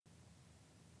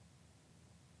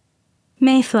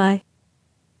Mayfly,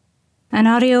 an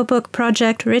audiobook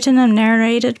project written and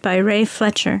narrated by Ray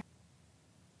Fletcher.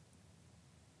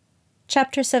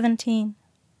 Chapter 17.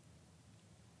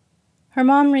 Her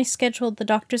mom rescheduled the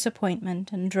doctor's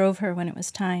appointment and drove her when it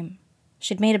was time.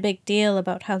 She'd made a big deal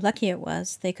about how lucky it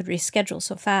was they could reschedule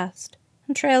so fast,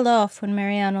 and trailed off when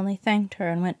Marianne only thanked her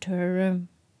and went to her room.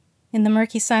 In the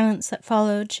murky silence that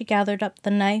followed, she gathered up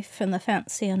the knife and the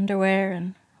fancy underwear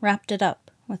and wrapped it up,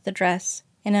 with the dress,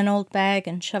 in an old bag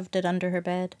and shoved it under her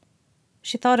bed.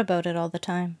 She thought about it all the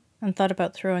time, and thought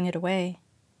about throwing it away.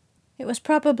 It was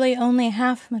probably only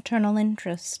half maternal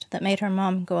interest that made her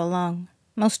mom go along.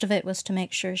 Most of it was to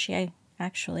make sure she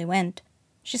actually went.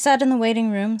 She sat in the waiting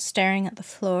room, staring at the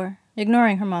floor,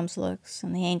 ignoring her mom's looks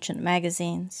and the ancient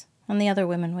magazines, and the other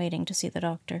women waiting to see the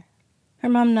doctor. Her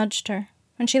mom nudged her.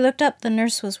 When she looked up, the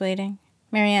nurse was waiting.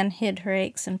 Marianne hid her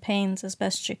aches and pains as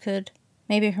best she could.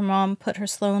 Maybe her mom put her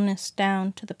slowness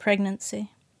down to the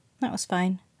pregnancy. That was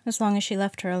fine, as long as she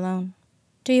left her alone.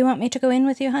 "Do you want me to go in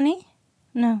with you, honey?"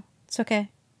 "No, it's okay."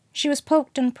 She was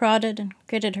poked and prodded and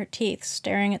gritted her teeth,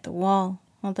 staring at the wall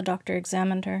while the doctor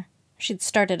examined her. She'd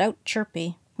started out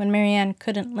chirpy. When Marianne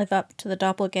couldn't live up to the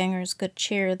doppelganger's good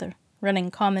cheer, the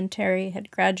running commentary had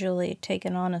gradually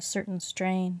taken on a certain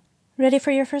strain. "Ready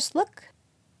for your first look?"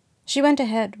 She went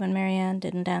ahead when Marianne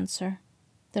didn't answer.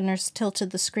 The nurse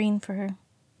tilted the screen for her.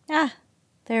 "Ah,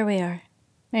 there we are."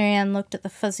 Marianne looked at the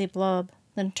fuzzy blob,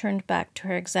 then turned back to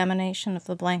her examination of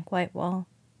the blank white wall.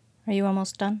 "Are you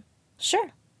almost done?"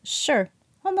 Sure,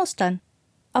 almost done.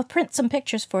 I'll print some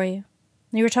pictures for you.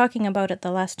 You were talking about it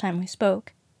the last time we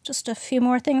spoke. Just a few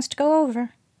more things to go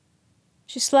over."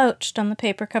 She slouched on the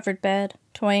paper-covered bed,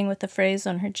 toying with the phrase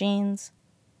on her jeans.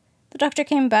 The doctor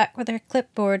came back with her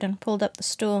clipboard and pulled up the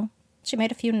stool. She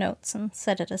made a few notes and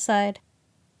set it aside.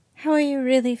 "How are you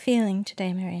really feeling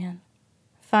today, Marianne?"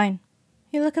 "Fine."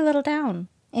 "You look a little down.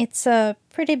 It's a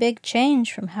pretty big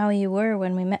change from how you were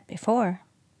when we met before."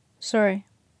 "Sorry."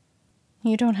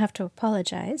 "You don't have to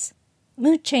apologize.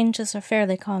 Mood changes are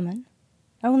fairly common.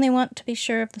 I only want to be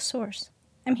sure of the source.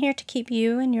 I'm here to keep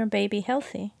you and your baby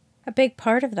healthy. A big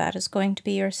part of that is going to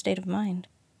be your state of mind."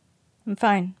 "I'm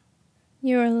fine."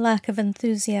 "Your lack of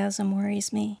enthusiasm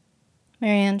worries me."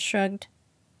 Marianne shrugged.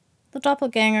 The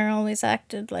doppelganger always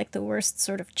acted like the worst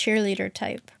sort of cheerleader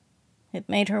type. It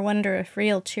made her wonder if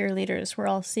real cheerleaders were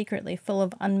all secretly full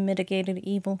of unmitigated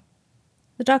evil.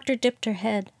 The doctor dipped her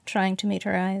head, trying to meet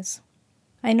her eyes.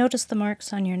 "I noticed the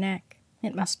marks on your neck.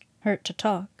 It must hurt to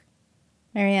talk."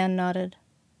 Marianne nodded.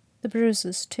 "The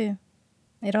bruises, too.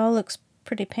 It all looks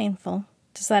pretty painful.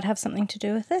 Does that have something to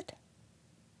do with it?"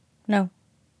 "No."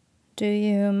 "Do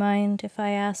you mind if I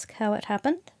ask how it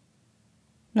happened?"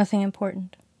 "Nothing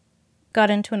important. Got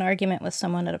into an argument with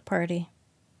someone at a party."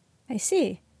 "I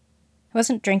see. I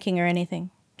wasn't drinking or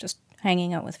anything, just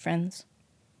hanging out with friends."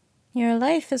 "Your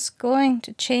life is going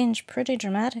to change pretty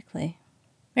dramatically."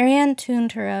 Marianne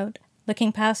tuned her out,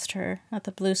 looking past her at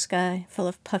the blue sky full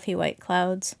of puffy white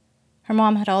clouds. Her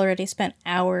mom had already spent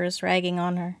hours ragging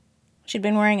on her. She'd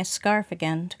been wearing a scarf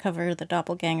again to cover the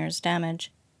doppelganger's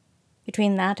damage.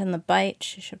 Between that and the bite,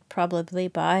 she should probably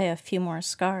buy a few more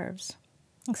scarves.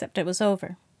 Except it was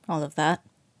over, all of that.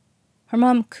 Her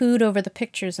mom cooed over the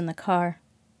pictures in the car.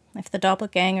 If the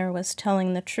doppelganger was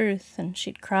telling the truth and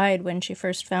she'd cried when she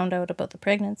first found out about the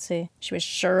pregnancy, she was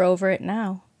sure over it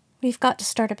now. "We've got to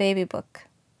start a baby book.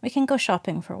 We can go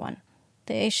shopping for one.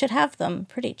 They should have them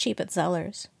pretty cheap at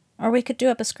Zeller's. Or we could do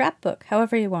up a scrapbook,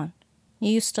 however you want.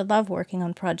 You used to love working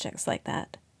on projects like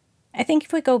that. I think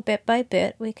if we go bit by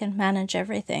bit, we can manage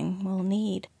everything we'll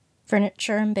need.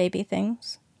 Furniture and baby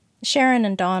things. Sharon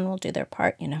and Dawn will do their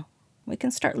part, you know. We can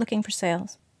start looking for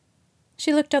sales."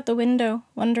 She looked out the window,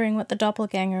 wondering what the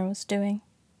doppelganger was doing.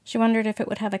 She wondered if it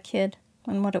would have a kid,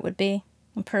 and what it would be,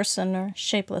 a person or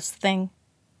shapeless thing.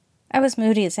 "I was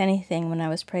moody as anything when I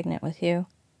was pregnant with you.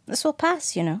 This will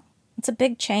pass, you know. It's a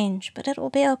big change, but it will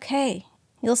be okay.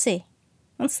 You'll see.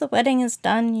 Once the wedding is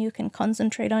done, you can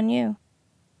concentrate on you."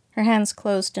 Her hands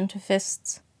closed into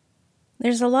fists.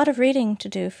 "There's a lot of reading to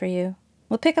do for you.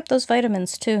 We'll pick up those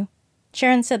vitamins, too.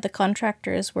 Sharon said the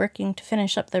contractor is working to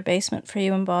finish up their basement for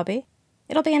you and Bobby.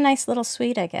 It'll be a nice little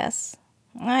suite, I guess.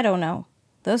 I don't know.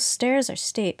 Those stairs are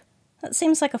steep. That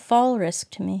seems like a fall risk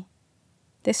to me."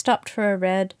 They stopped for a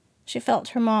red. She felt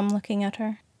her mom looking at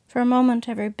her. For a moment,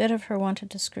 every bit of her wanted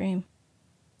to scream.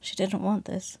 She didn't want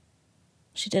this.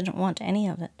 She didn't want any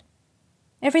of it.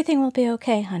 "Everything will be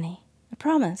okay, honey. I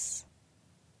promise."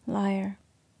 Liar.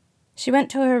 She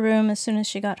went to her room as soon as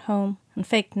she got home and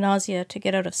faked nausea to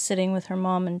get out of sitting with her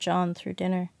mom and John through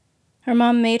dinner. Her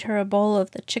mom made her a bowl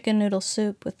of the chicken noodle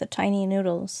soup with the tiny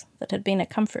noodles that had been a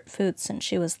comfort food since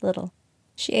she was little.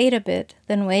 She ate a bit,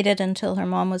 then waited until her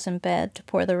mom was in bed to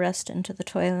pour the rest into the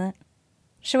toilet.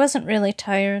 She wasn't really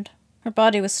tired. Her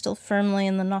body was still firmly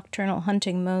in the nocturnal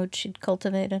hunting mode she'd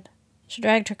cultivated. She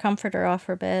dragged her comforter off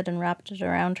her bed and wrapped it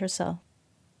around herself.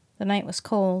 The night was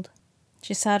cold.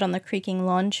 She sat on the creaking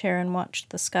lawn chair and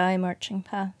watched the sky marching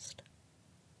past.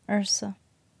 Ursa.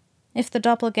 If the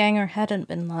doppelganger hadn't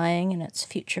been lying in its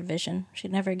future vision,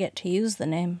 she'd never get to use the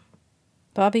name.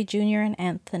 Bobby Jr. and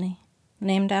Anthony,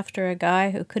 named after a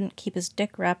guy who couldn't keep his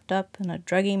dick wrapped up and a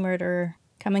druggy murderer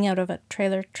coming out of a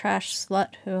trailer trash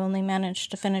slut who only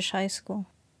managed to finish high school.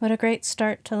 What a great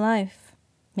start to life.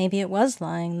 Maybe it was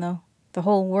lying, though. The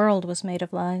whole world was made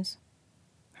of lies.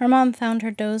 Her mom found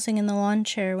her dozing in the lawn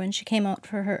chair when she came out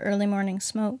for her early morning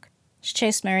smoke. She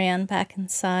chased Marianne back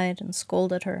inside and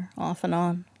scolded her, off and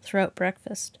on, throughout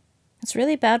breakfast. It's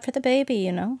really bad for the baby,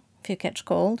 you know, if you catch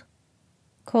cold.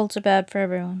 Colds are bad for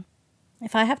everyone.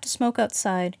 If I have to smoke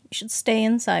outside, you should stay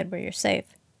inside where you're safe.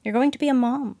 You're going to be a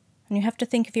mom, and you have to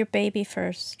think of your baby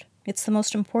first. It's the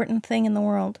most important thing in the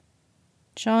world.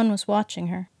 John was watching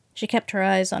her. She kept her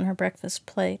eyes on her breakfast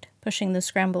plate, pushing the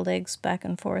scrambled eggs back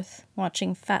and forth,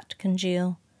 watching fat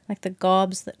congeal, like the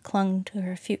gobs that clung to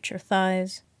her future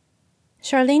thighs.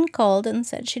 Charlene called and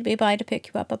said she'd be by to pick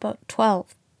you up about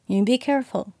 12. You be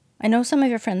careful. I know some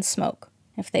of your friends smoke.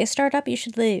 If they start up, you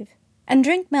should leave. And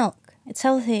drink milk. It's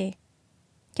healthy.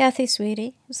 Kathy,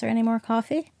 sweetie, is there any more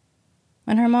coffee?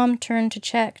 When her mom turned to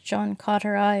check, John caught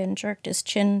her eye and jerked his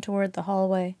chin toward the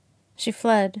hallway. She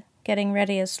fled, getting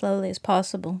ready as slowly as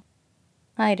possible.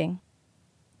 Hiding.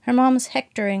 Her mom's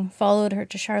hectoring followed her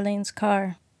to Charlene's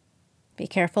car. Be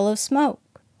careful of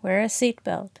smoke. Wear a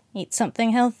seatbelt. Eat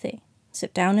something healthy.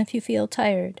 Sit down if you feel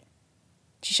tired.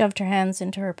 She shoved her hands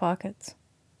into her pockets.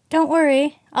 Don't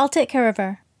worry, I'll take care of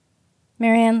her.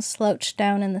 Marianne slouched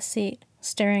down in the seat,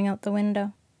 staring out the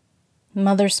window.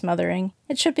 Mother smothering.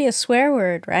 It should be a swear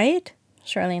word, right?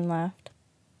 Charlene laughed.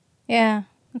 Yeah,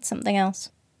 it's something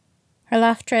else. Her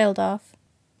laugh trailed off.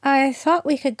 I thought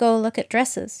we could go look at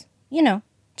dresses. You know,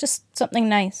 just something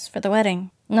nice for the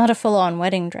wedding. Not a full-on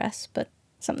wedding dress, but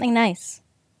something nice.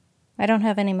 I don't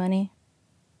have any money.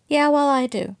 Yeah, well, I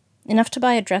do. Enough to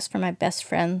buy a dress for my best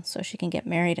friend so she can get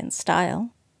married in style.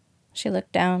 She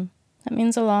looked down. That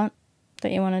means a lot,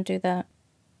 that you want to do that.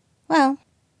 Well,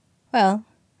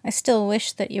 I still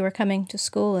wish that you were coming to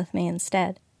school with me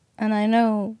instead. And I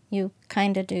know you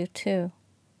kinda do too.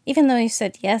 Even though you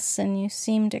said yes and you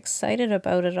seemed excited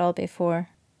about it all before.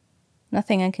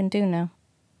 Nothing I can do now.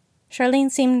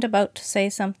 Charlene seemed about to say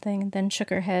something, then shook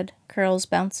her head, curls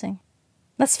bouncing.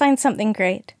 Let's find something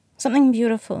great. Something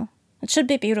beautiful. It should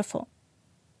be beautiful.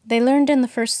 They learned in the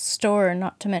first store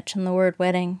not to mention the word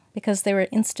wedding, because they were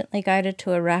instantly guided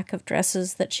to a rack of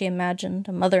dresses that she imagined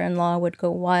a mother-in-law would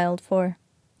go wild for.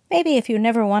 Maybe if you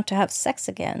never want to have sex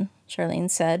again, Charlene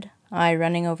said, eye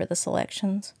running over the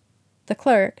selections. The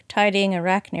clerk, tidying a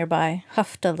rack nearby,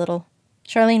 huffed a little.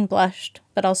 Charlene blushed,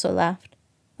 but also laughed.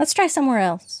 Let's try somewhere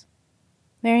else.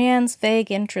 Marianne's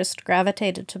vague interest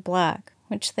gravitated to black,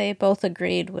 which they both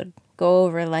agreed would go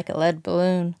over like a lead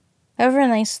balloon. However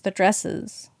nice the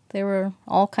dresses, they were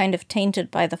all kind of tainted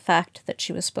by the fact that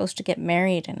she was supposed to get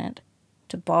married in it.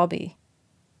 To Bobby.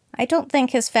 I don't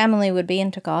think his family would be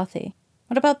into gothy.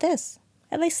 What about this?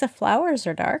 At least the flowers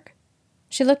are dark.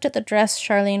 She looked at the dress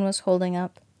Charlene was holding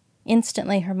up.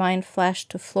 Instantly her mind flashed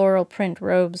to floral print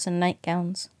robes and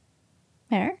nightgowns.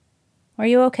 Mare? Are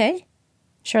you okay?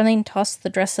 Charlene tossed the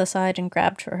dress aside and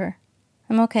grabbed for her.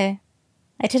 I'm okay.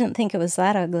 I didn't think it was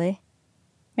that ugly.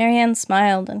 Marianne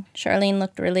smiled, and Charlene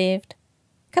looked relieved.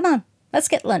 Come on, let's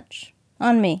get lunch.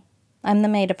 On me. I'm the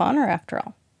maid of honor, after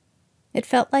all. It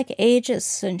felt like ages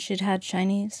since she'd had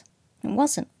Chinese. It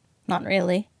wasn't. Not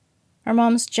really. Her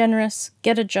mom's generous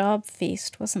get-a-job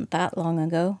feast wasn't that long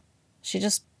ago. She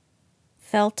just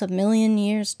felt a million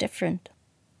years different.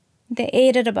 They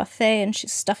ate at a buffet and she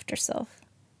stuffed herself.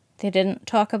 They didn't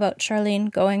talk about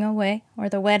Charlene going away, or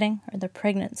the wedding, or the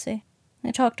pregnancy.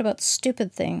 They talked about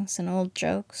stupid things and old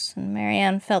jokes, and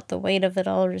Marianne felt the weight of it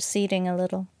all receding a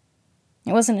little.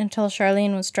 It wasn't until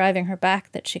Charlene was driving her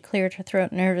back that she cleared her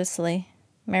throat nervously.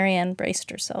 Marianne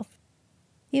braced herself.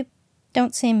 You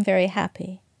don't seem very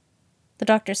happy. The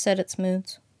doctor said it's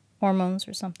moods, hormones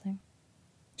or something.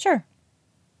 Sure.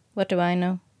 What do I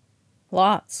know?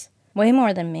 Lots. Way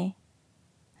more than me.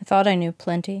 I thought I knew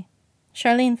plenty.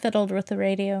 Charlene fiddled with the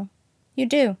radio. You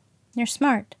do. You're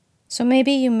smart. So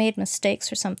maybe you made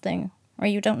mistakes or something, or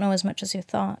you don't know as much as you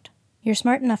thought. You're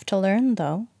smart enough to learn,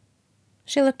 though.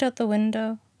 She looked out the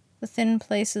window. The thin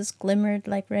places glimmered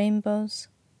like rainbows.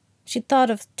 She'd thought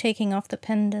of taking off the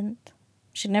pendant.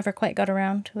 She'd never quite got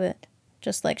around to it.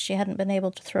 just like she hadn't been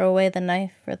able to throw away the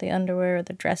knife or the underwear or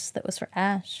the dress that was for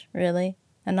Ash, really,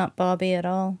 and not Bobby at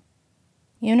all.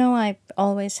 You know, I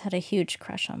always had a huge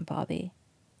crush on Bobby.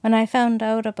 When I found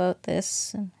out about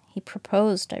this and he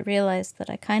proposed, I realized that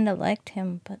I kind of liked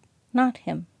him, but not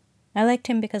him. I liked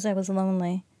him because I was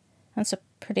lonely. That's a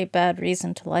pretty bad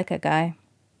reason to like a guy.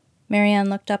 Marianne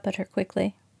looked up at her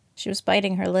quickly. She was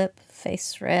biting her lip,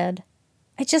 face red.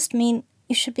 I just mean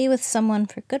you should be with someone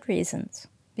for good reasons,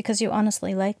 because you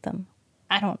honestly like them.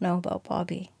 I don't know about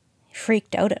Bobby. He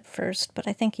freaked out at first, but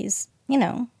I think he's,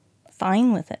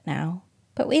 fine with it now.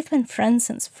 But we've been friends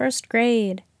since first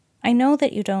grade. I know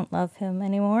that you don't love him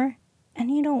anymore, and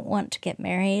you don't want to get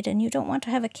married, and you don't want to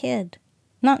have a kid.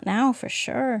 Not now, for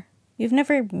sure. You've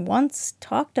never once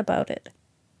talked about it.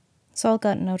 It's all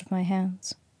gotten out of my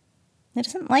hands. It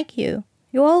isn't like you.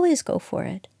 You always go for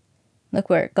it. Look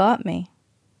where it got me.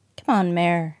 Come on,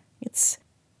 Mare. It's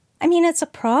a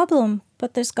problem,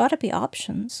 but there's gotta be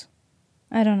options.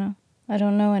 I don't know. I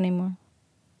don't know anymore.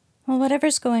 Well,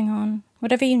 whatever's going on,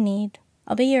 whatever you need,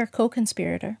 I'll be your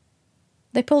co-conspirator.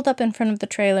 They pulled up in front of the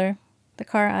trailer. The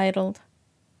car idled.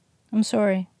 I'm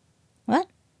sorry. What?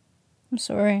 I'm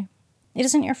sorry. It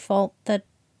isn't your fault that...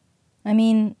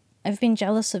 I've been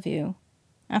jealous of you.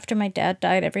 After my dad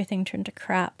died, everything turned to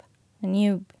crap. And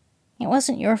you... It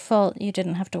wasn't your fault you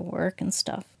didn't have to work and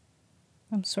stuff.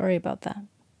 I'm sorry about that.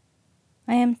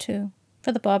 I am too,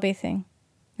 for the Bobby thing.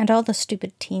 And all the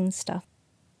stupid teen stuff.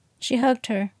 She hugged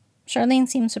her. Charlene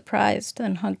seemed surprised,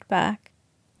 then hugged back.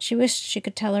 She wished she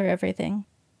could tell her everything.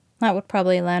 That would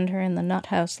probably land her in the nut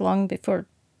house long before...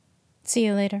 See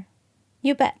you later.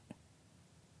 You bet.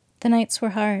 The nights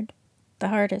were hard. The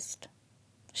hardest.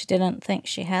 She didn't think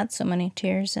she had so many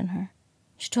tears in her.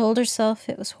 She told herself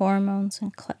it was hormones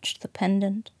and clutched the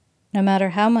pendant. No matter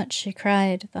how much she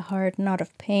cried, the hard knot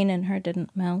of pain in her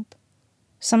didn't melt.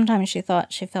 Sometimes she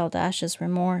thought she felt Ash's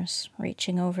remorse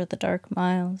reaching over the dark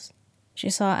miles. She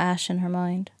saw Ash in her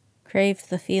mind, craved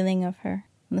the feeling of her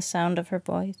and the sound of her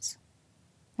voice.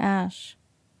 Ash,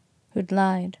 who'd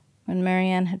lied when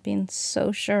Marianne had been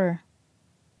so sure.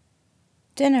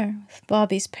 Dinner with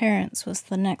Bobby's parents was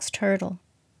the next hurdle.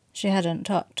 She hadn't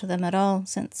talked to them at all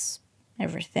since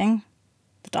everything.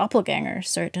 The doppelganger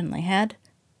certainly had,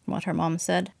 what her mom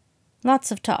said.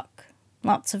 Lots of talk,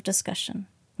 lots of discussion,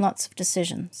 lots of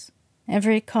decisions.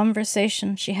 Every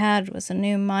conversation she had was a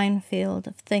new minefield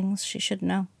of things she should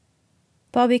know.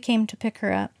 Bobby came to pick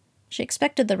her up. She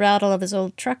expected the rattle of his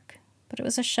old truck, but it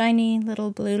was a shiny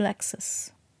little blue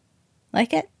Lexus.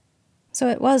 Like it? So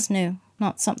it was new,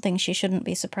 not something she shouldn't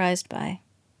be surprised by.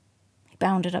 He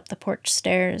bounded up the porch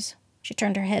stairs. She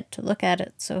turned her head to look at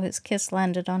it, so his kiss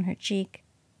landed on her cheek.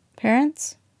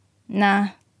 Parents? Nah,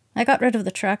 I got rid of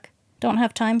the truck. Don't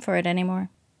have time for it anymore.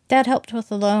 Dad helped with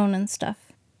the loan and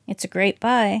stuff. It's a great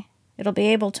buy. It'll be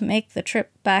able to make the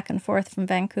trip back and forth from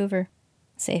Vancouver.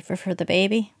 Safer for the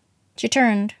baby. She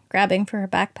turned, grabbing for her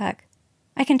backpack.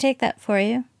 I can take that for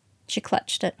you. She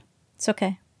clutched it. It's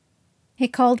okay. He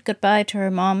called goodbye to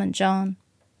her mom and John.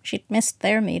 She'd missed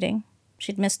their meeting.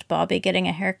 She'd missed Bobby getting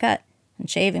a haircut and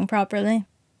shaving properly.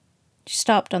 She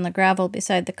stopped on the gravel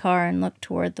beside the car and looked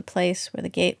toward the place where the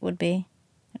gate would be.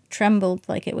 It trembled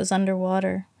like it was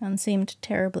underwater and seemed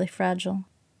terribly fragile.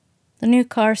 The new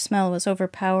car smell was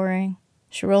overpowering.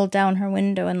 She rolled down her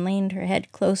window and leaned her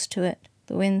head close to it,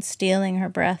 the wind stealing her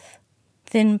breath.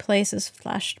 Thin places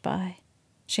flashed by.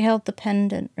 She held the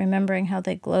pendant, remembering how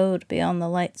they glowed beyond the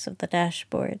lights of the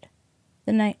dashboard.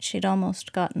 The night she'd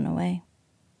almost gotten away.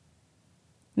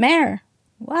 Mare!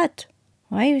 What?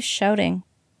 Why are you shouting?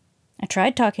 I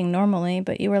tried talking normally,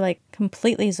 but you were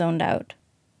completely zoned out.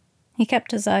 He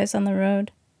kept his eyes on the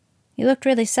road. You looked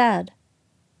really sad.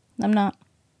 I'm not.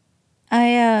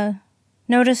 I,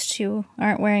 noticed you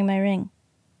aren't wearing my ring.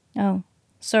 Oh,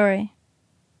 sorry.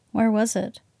 Where was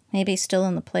it? Maybe still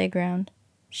in the playground.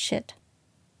 Shit.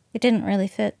 It didn't really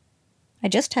fit. I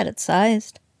just had it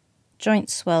sized.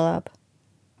 Joints swell up.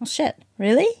 Well, shit.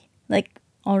 Really?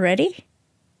 Already?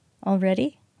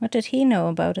 Already? What did he know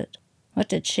about it? What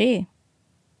did she?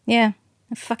 Yeah,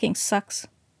 it fucking sucks.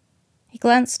 He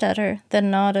glanced at her,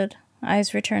 then nodded,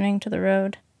 eyes returning to the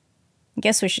road.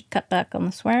 Guess we should cut back on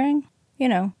the swearing?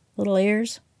 Little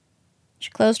ears. She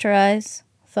closed her eyes,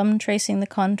 thumb tracing the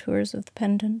contours of the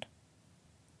pendant.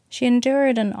 She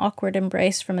endured an awkward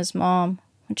embrace from his mom,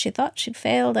 which she thought she'd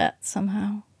failed at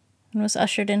somehow, and was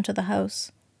ushered into the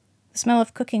house. The smell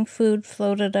of cooking food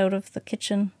floated out of the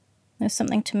kitchen. There's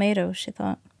something tomato, she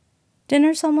thought.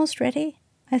 Dinner's almost ready.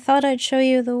 I thought I'd show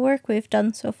you the work we've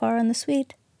done so far in the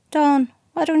suite. Dawn,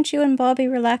 why don't you and Bobby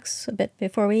relax a bit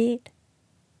before we eat?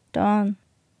 Dawn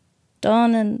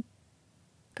and...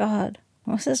 God,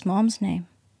 What was his mom's name?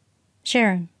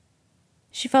 Sharon.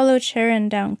 She followed Sharon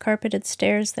down carpeted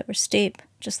stairs that were steep,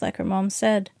 just like her mom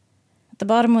said. At the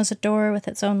bottom was a door with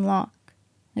its own lock.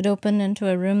 It opened into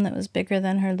a room that was bigger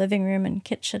than her living room and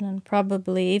kitchen and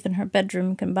probably even her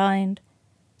bedroom combined.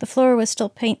 The floor was still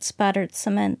paint-spattered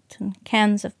cement, and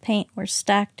cans of paint were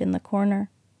stacked in the corner.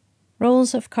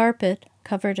 Rolls of carpet,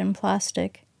 covered in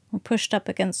plastic, were pushed up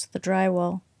against the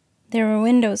drywall. There were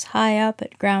windows high up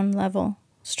at ground level,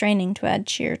 straining to add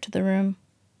cheer to the room.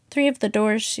 3 of the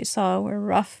doors she saw were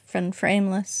rough and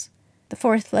frameless. The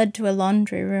 4th led to a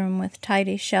laundry room with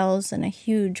tidy shelves and a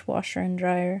huge washer and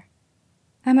dryer.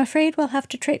 I'm afraid we'll have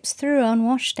to traipse through on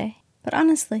wash day, but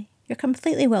honestly, you're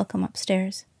completely welcome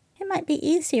upstairs. It might be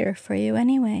easier for you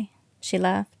anyway, she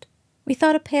laughed. We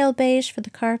thought a pale beige for the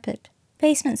carpet.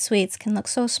 Basement suites can look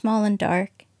so small and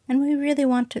dark, and we really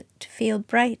want it to feel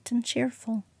bright and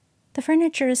cheerful. The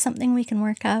furniture is something we can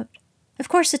work out. Of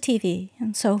course a TV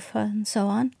and sofa and so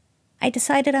on. I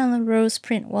decided on the rose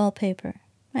print wallpaper.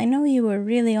 I know you were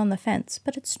really on the fence,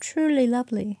 but it's truly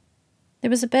lovely. There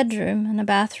was a bedroom and a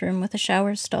bathroom with a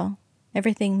shower stall,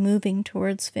 everything moving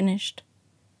towards finished.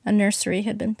 A nursery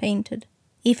had been painted.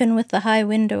 Even with the high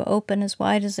window open as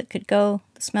wide as it could go,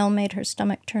 the smell made her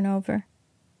stomach turn over.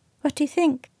 What do you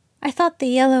think? I thought the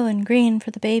yellow and green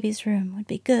for the baby's room would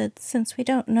be good, since we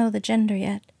don't know the gender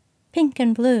yet. Pink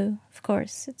and blue, of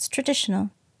course, it's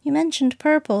traditional. You mentioned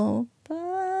purple,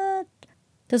 but...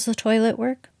 Does the toilet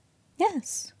work?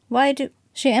 Yes. Why do...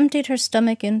 She emptied her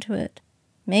stomach into it.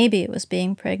 Maybe it was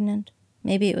being pregnant.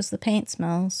 Maybe it was the paint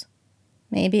smells.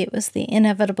 Maybe it was the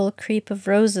inevitable creep of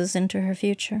roses into her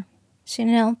future. She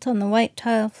knelt on the white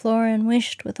tile floor and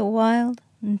wished with a wild,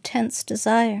 intense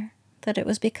desire that it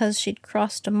was because she'd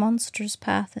crossed a monster's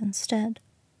path instead.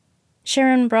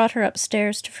 Sharon brought her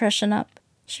upstairs to freshen up.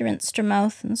 She rinsed her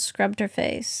mouth and scrubbed her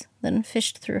face, then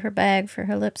fished through her bag for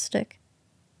her lipstick.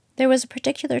 There was a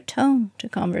particular tone to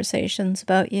conversations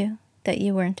about you that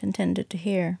you weren't intended to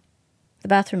hear. The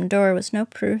bathroom door was no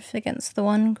proof against the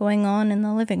one going on in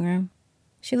the living room.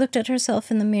 She looked at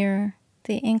herself in the mirror,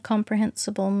 the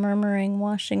incomprehensible murmuring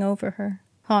washing over her,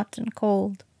 hot and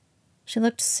cold. She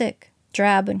looked sick,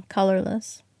 drab and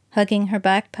colorless, hugging her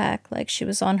backpack like she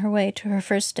was on her way to her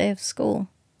first day of school.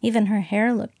 Even her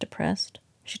hair looked depressed.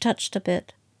 She touched a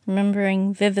bit,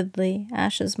 remembering vividly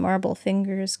Ash's marble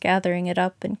fingers gathering it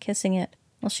up and kissing it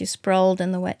while she sprawled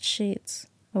in the wet sheets,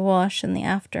 awash in the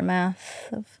aftermath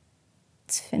of,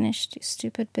 "It's finished, you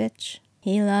stupid bitch.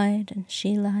 He lied and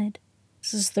she lied.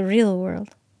 This is the real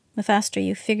world. The faster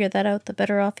you figure that out, the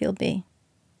better off you'll be."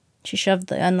 She shoved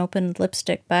the unopened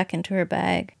lipstick back into her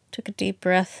bag, took a deep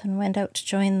breath, and went out to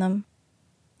join them.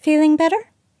 "Feeling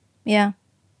better?" "Yeah.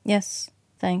 Yes,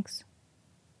 thanks."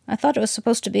 "I thought it was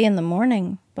supposed to be in the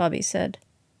morning," Bobby said.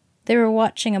 They were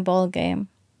watching a ball game,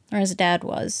 or his dad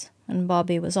was, and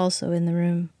Bobby was also in the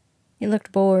room. He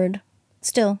looked bored.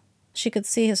 Still, she could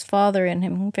see his father in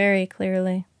him very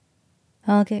clearly.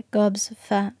 "I'll get gobs of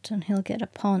fat, and he'll get a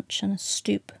paunch and a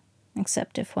stoop,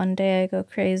 except if one day I go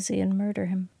crazy and murder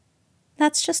him."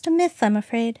 "That's just a myth, I'm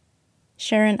afraid."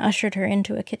 Sharon ushered her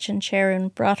into a kitchen chair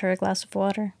and brought her a glass of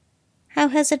water. "How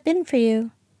has it been for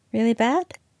you? Really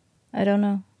bad?" "I don't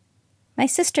know." "My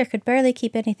sister could barely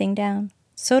keep anything down.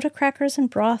 Soda crackers and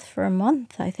broth for a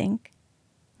month, I think."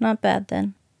 "Not bad,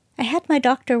 then." "I had my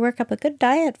doctor work up a good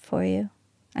diet for you."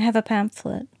 "I have a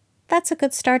pamphlet." "That's a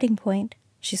good starting point,"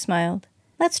 she smiled.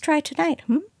 "Let's try tonight,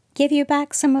 Give you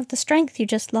back some of the strength you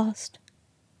just lost."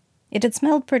 It had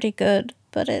smelled pretty good,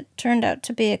 but it turned out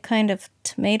to be a kind of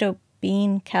tomato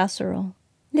bean casserole.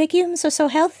 "Legumes are so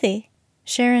healthy."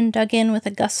 Sharon dug in with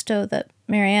a gusto that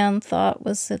Marianne thought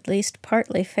was at least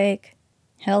partly fake.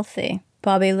 "Healthy."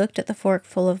 Bobby looked at the fork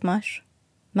full of mush.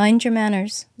 "Mind your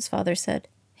manners," his father said.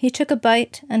 He took a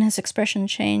bite, and his expression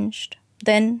changed.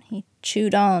 Then he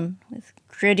chewed on, with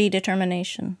gritty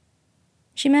determination.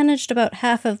 She managed about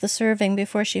half of the serving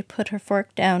before she put her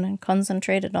fork down and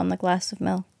concentrated on the glass of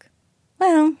milk.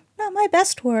 "Well, not my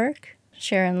best work,"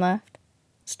 Sharon laughed.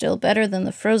 "Still better than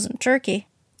the frozen turkey."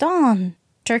 "Dawn!"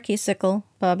 "Turkey sickle,"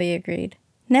 Bobby agreed.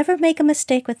 "Never make a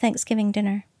mistake with Thanksgiving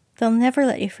dinner. They'll never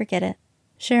let you forget it."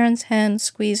 Sharon's hand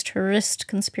squeezed her wrist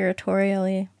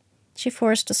conspiratorially. She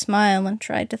forced a smile and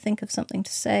tried to think of something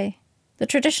to say. "The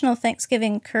traditional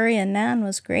Thanksgiving curry and naan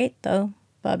was great, though,"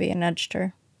 Bobby nudged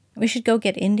her. "We should go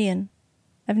get Indian.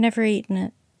 I've never eaten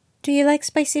it." "Do you like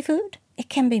spicy food? It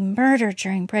can be murder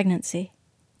during pregnancy."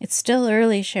 "It's still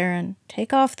early, Sharon.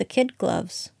 Take off the kid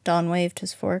gloves." Don waved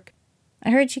his fork. "I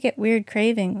heard you get weird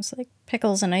cravings, like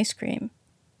pickles and ice cream."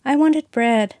 "I wanted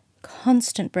bread.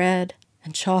 Constant bread.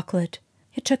 And chocolate.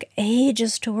 It took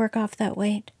ages to work off that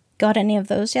weight." "Got any of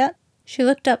those yet?" She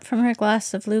looked up from her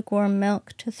glass of lukewarm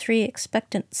milk to 3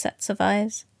 expectant sets of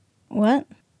eyes. What?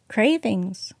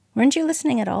 Cravings? Weren't you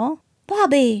listening at all?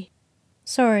 Bobby!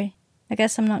 Sorry, I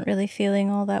guess I'm not really feeling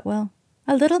all that well.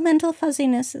 A little mental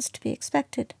fuzziness is to be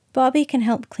expected. Bobby can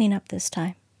help clean up this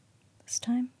time. This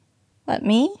time? What,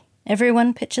 me?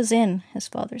 Everyone pitches in, his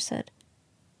father said.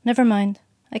 Never mind,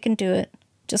 I can do it.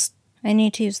 Just, I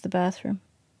need to use the bathroom.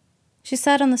 She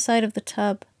sat on the side of the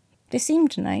tub. They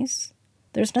seemed nice.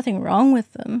 There's nothing wrong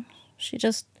with them. She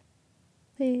just...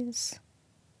 Please.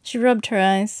 She rubbed her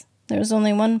eyes. There was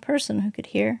only one person who could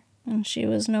hear, and she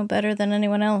was no better than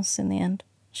anyone else in the end.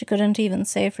 She couldn't even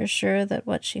say for sure that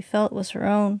what she felt was her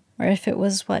own, or if it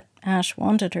was what Ash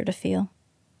wanted her to feel.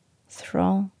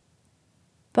 Thrall.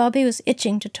 Bobby was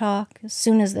itching to talk as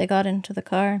soon as they got into the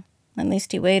car. At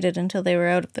least he waited until they were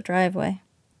out of the driveway.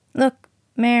 Look,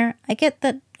 Mare, I get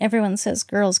that everyone says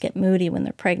girls get moody when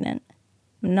they're pregnant.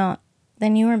 I'm not.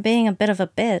 Then you were being a bit of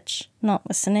a bitch, not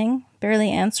listening,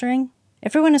 barely answering.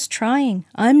 Everyone is trying.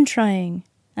 I'm trying.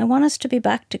 I want us to be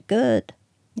back to good.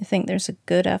 You think there's a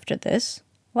good after this?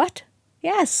 What?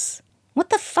 Yes. What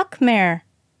the fuck, Mare?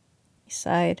 He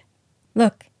sighed.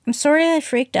 Look, I'm sorry I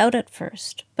freaked out at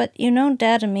first, but you know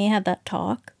Dad and me had that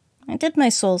talk. I did my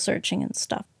soul searching and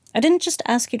stuff. I didn't just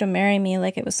ask you to marry me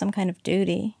like it was some kind of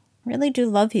duty. I really do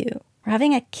love you. We're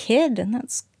having a kid, and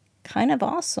that's kind of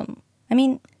awesome. I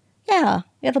mean, yeah,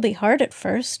 it'll be hard at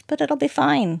first, but it'll be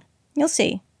fine. You'll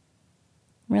see.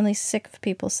 I'm really sick of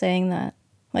people saying that.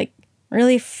 Like,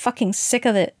 really fucking sick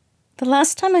of it. The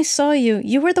last time I saw you,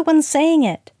 you were the one saying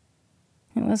it.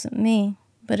 It wasn't me,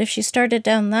 but if she started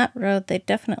down that road, they'd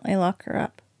definitely lock her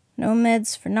up. No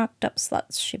meds for knocked up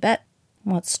sluts, she bet.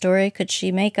 What story could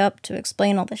she make up to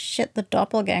explain all the shit the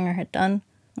doppelganger had done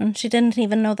when she didn't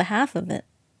even know the half of it?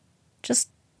 Just,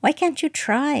 why can't you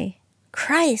try?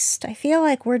 Christ, I feel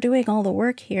like we're doing all the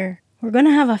work here. We're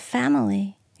gonna have a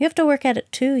family. You have to work at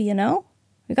it too, you know?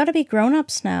 We gotta be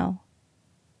grown-ups now.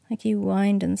 Like you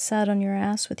whined and sat on your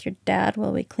ass with your dad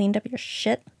while we cleaned up your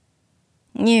shit.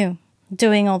 You,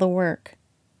 doing all the work.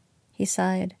 He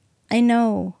sighed. I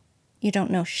know you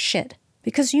don't know shit,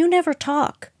 because you never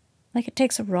talk. Like it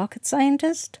takes a rocket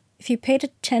scientist. If you paid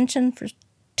attention for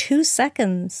 2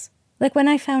 seconds. Like when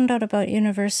I found out about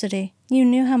university, you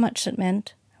knew how much it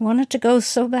meant. I wanted to go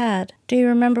so bad. Do you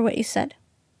remember what you said?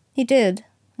 He did,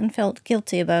 and felt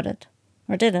guilty about it.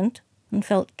 Or didn't, and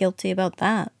felt guilty about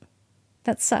that.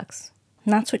 That sucks.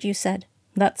 And that's what you said.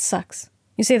 That sucks.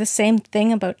 You say the same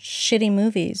thing about shitty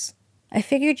movies. I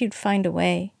figured you'd find a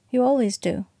way. You always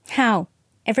do. How?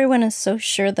 Everyone is so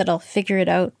sure that I'll figure it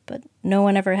out, but no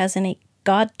one ever has any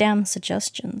goddamn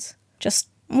suggestions. Just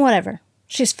whatever.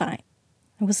 She's fine.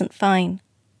 I wasn't fine.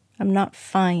 I'm not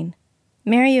fine.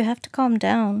 Mary, you have to calm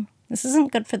down. This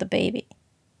isn't good for the baby.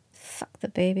 Fuck the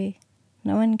baby.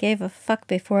 No one gave a fuck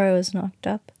before I was knocked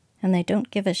up, and they don't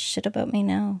give a shit about me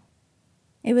now.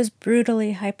 It was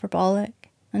brutally hyperbolic,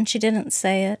 and she didn't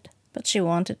say it, but she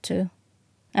wanted to.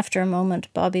 After a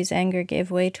moment, Bobby's anger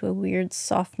gave way to a weird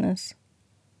softness.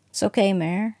 It's okay,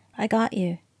 Mare. I got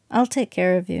you. I'll take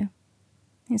care of you.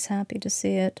 He's happy to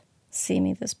see it. See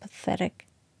me this pathetic.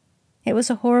 It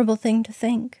was a horrible thing to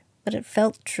think, but it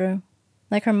felt true.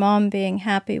 Like her mom being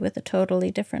happy with a totally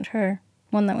different her,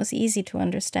 one that was easy to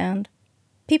understand.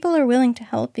 People are willing to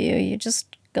help you, you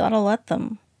just gotta let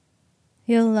them.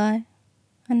 You'll lie,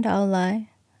 and I'll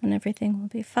lie, and everything will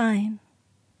be fine.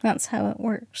 That's how it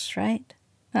works, right?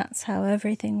 That's how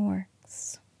everything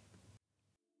works.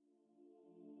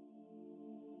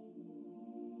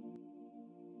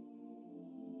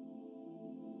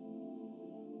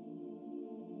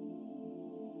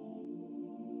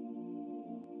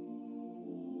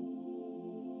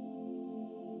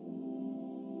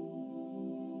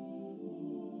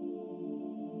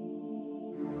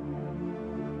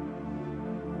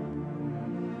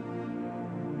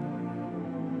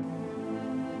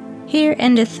 Here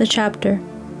endeth the chapter.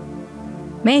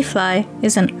 Mayfly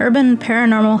is an urban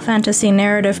paranormal fantasy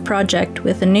narrative project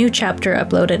with a new chapter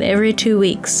uploaded every 2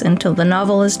 weeks until the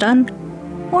novel is done,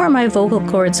 or my vocal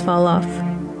cords fall off.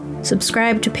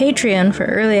 Subscribe to Patreon for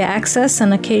early access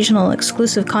and occasional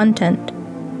exclusive content.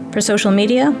 For social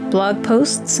media, blog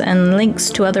posts, and links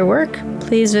to other work,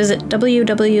 please visit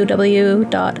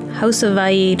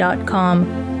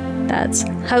www.houseofvayi.com. That's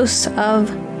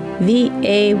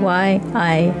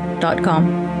houseofvayi.com.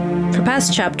 For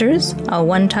past chapters, a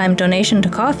one-time donation to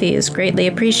Ko-fi is greatly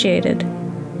appreciated.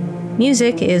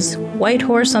 Music is White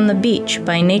Horse on the Beach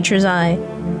by Nature's Eye.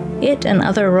 It and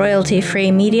other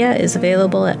royalty-free media is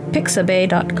available at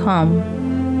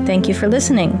pixabay.com. Thank you for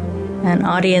listening. An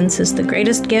audience is the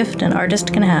greatest gift an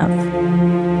artist can have.